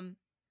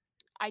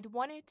 I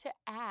wanted to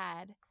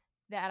add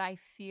that I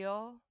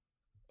feel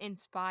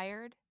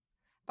inspired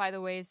by the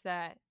ways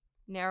that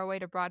Narrow Way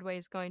to Broadway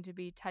is going to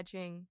be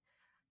touching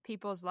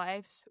people's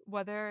lives,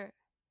 whether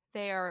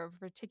they are of a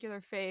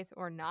particular faith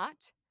or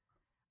not.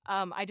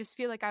 I just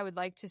feel like I would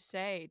like to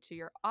say to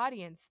your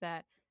audience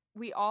that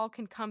we all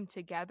can come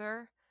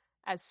together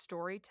as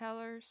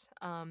storytellers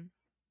and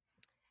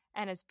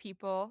as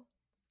people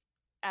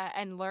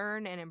and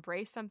learn and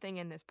embrace something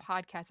in this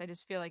podcast. I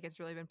just feel like it's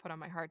really been put on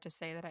my heart to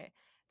say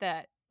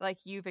that like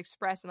you've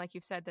expressed and like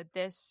you've said that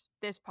this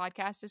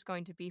podcast is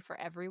going to be for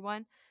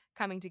everyone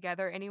coming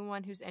together.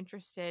 Anyone who's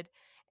interested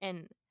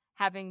in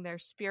having their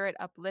spirit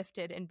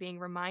uplifted and being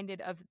reminded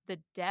of the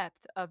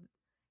depth of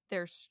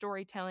their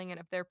storytelling and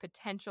of their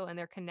potential and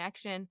their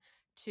connection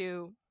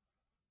to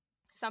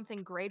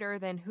something greater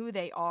than who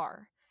they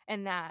are.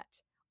 And that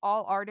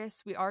all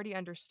artists, we already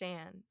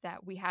understand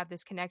that we have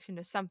this connection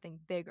to something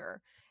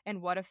bigger.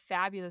 And what a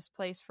fabulous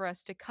place for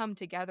us to come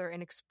together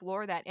and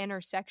explore that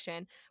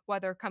intersection,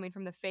 whether coming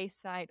from the faith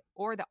side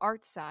or the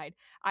art side.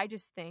 I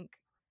just think,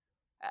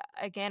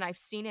 again, I've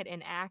seen it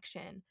in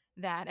action,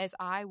 that as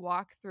I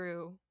walk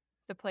through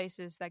the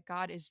places that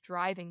God is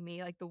driving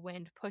me, like the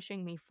wind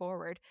pushing me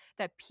forward,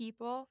 that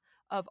people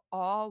of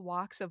all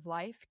walks of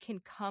life can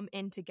come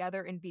in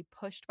together and be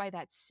pushed by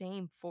that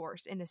same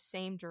force in the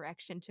same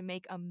direction to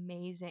make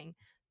amazing,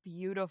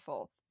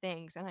 beautiful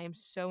things. And I am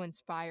so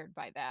inspired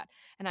by that.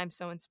 And I'm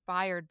so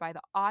inspired by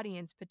the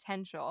audience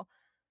potential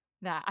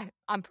that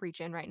I'm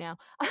preaching right now.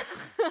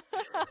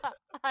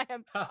 I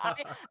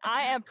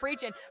am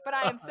preaching, but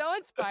I am so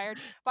inspired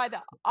by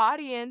the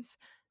audience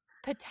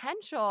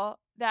potential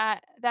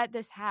that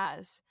this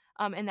has,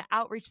 and the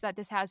outreach that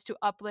this has to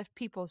uplift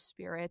people's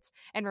spirits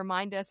and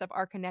remind us of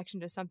our connection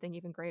to something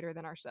even greater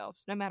than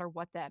ourselves, no matter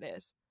what that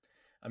is.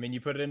 I mean,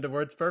 you put it into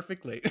words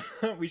perfectly.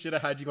 We should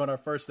have had you on our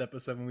first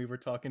episode when we were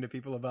talking to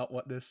people about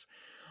what this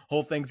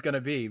whole thing's going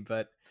to be.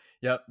 But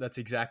yep, that's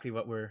exactly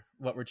what we're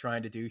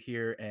trying to do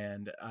here.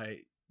 And I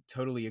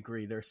totally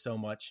agree. There's so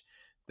much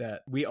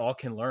that we all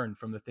can learn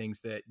from the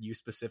things that you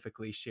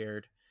specifically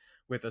shared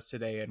with us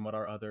today and what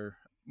our other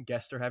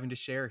guests are having to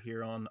share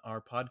here on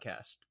our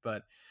podcast.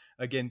 But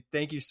again,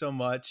 thank you so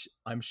much.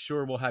 I'm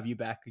sure we'll have you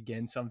back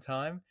again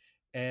sometime,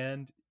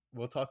 and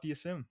we'll talk to you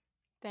soon.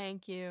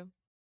 Thank you.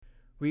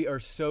 We are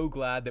so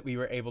glad that we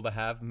were able to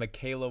have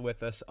Mikayla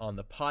with us on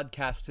the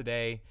podcast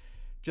today.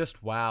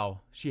 Just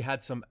wow. She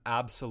had some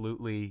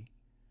absolutely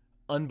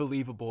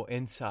unbelievable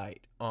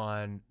insight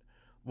on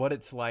what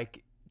it's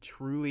like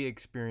truly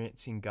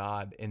experiencing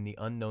God in the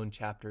unknown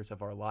chapters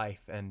of our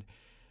life, and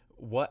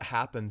what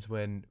happens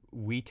when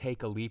we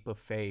take a leap of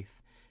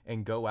faith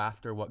and go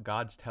after what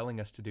God's telling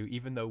us to do,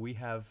 even though we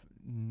have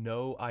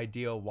no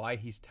idea why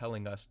he's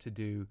telling us to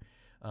do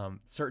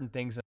certain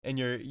things, and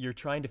you're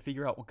trying to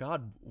figure out, well,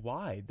 God,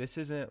 why? This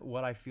isn't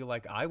what I feel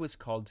like I was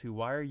called to.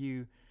 Why are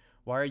you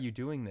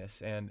doing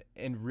this? And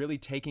really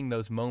taking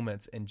those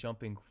moments and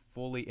jumping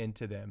fully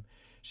into them.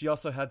 She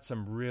also had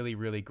some really,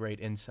 really great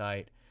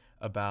insight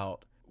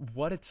about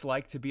what it's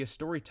like to be a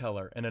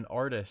storyteller and an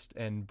artist,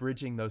 and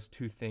bridging those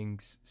two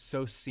things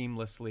so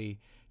seamlessly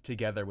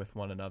together with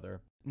one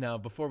another. Now,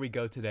 before we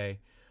go today,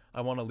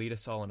 I want to lead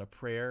us all in a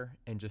prayer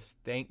and just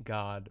thank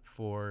God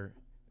for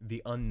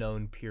the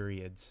unknown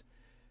periods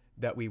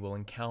that we will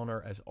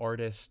encounter as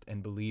artists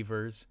and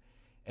believers,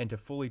 and to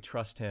fully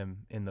trust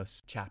him in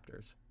those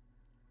chapters.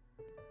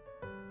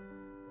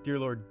 Dear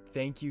Lord,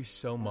 thank you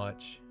so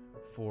much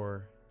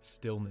for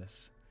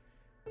stillness.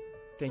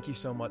 Thank you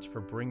so much for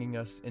bringing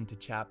us into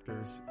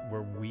chapters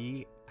where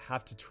we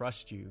have to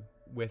trust you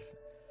with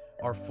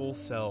our full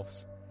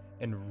selves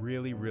and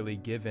really, really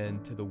give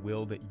in to the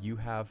will that you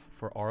have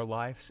for our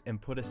lives,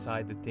 and put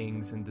aside the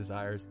things and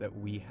desires that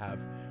we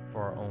have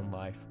for our own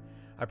life.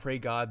 I pray,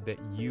 God, that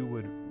you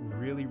would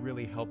really,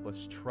 really help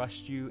us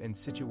trust you in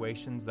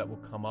situations that will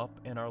come up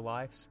in our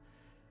lives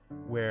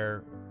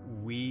where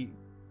we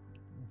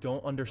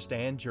don't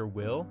understand your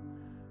will,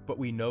 but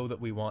we know that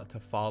we want to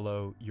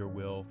follow your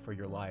will for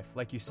your life.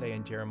 Like you say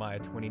in Jeremiah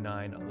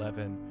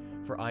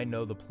 29:11, "For I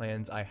know the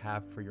plans I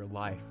have for your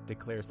life,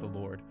 declares the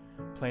Lord.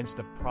 Plans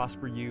to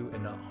prosper you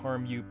and not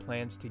harm you,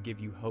 plans to give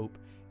you hope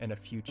and a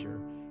future."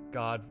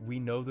 God, we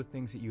know the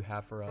things that you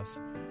have for us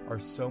are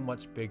so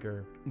much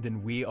bigger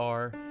than we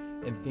are,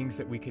 and things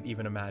that we could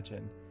even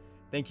imagine.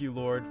 Thank you,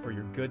 Lord, for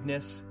your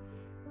goodness.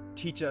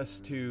 Teach us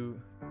to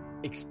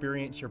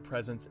experience your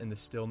presence in the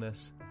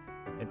stillness.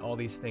 And all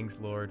these things,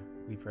 Lord,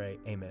 we pray.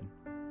 Amen.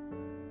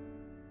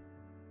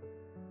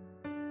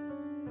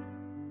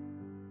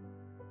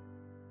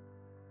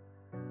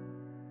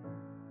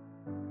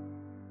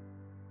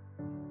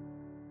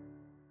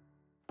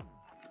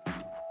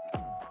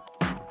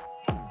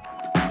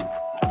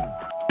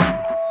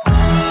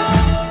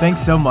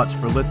 Thanks so much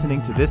for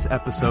listening to this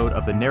episode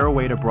of the Narrow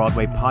Way to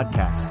Broadway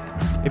podcast.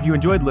 If you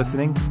enjoyed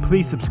listening,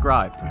 please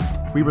subscribe.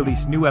 We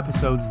release new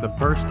episodes the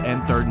first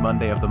and third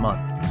Monday of the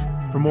month.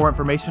 For more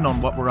information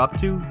on what we're up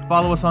to,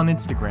 follow us on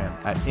Instagram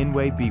at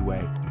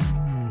InwayBway.